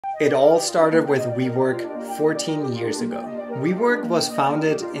It all started with WeWork 14 years ago. WeWork was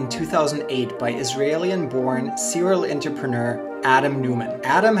founded in 2008 by Israeli-born serial entrepreneur Adam Newman.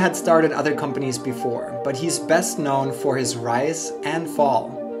 Adam had started other companies before, but he's best known for his rise and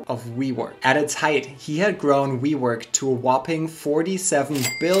fall of WeWork. At its height, he had grown WeWork to a whopping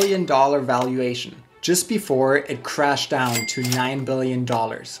 $47 billion valuation, just before it crashed down to $9 billion.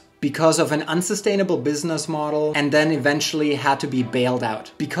 Because of an unsustainable business model, and then eventually had to be bailed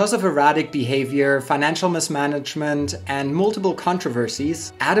out. Because of erratic behavior, financial mismanagement, and multiple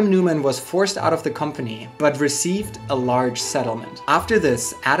controversies, Adam Newman was forced out of the company, but received a large settlement. After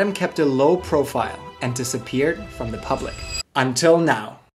this, Adam kept a low profile and disappeared from the public. Until now.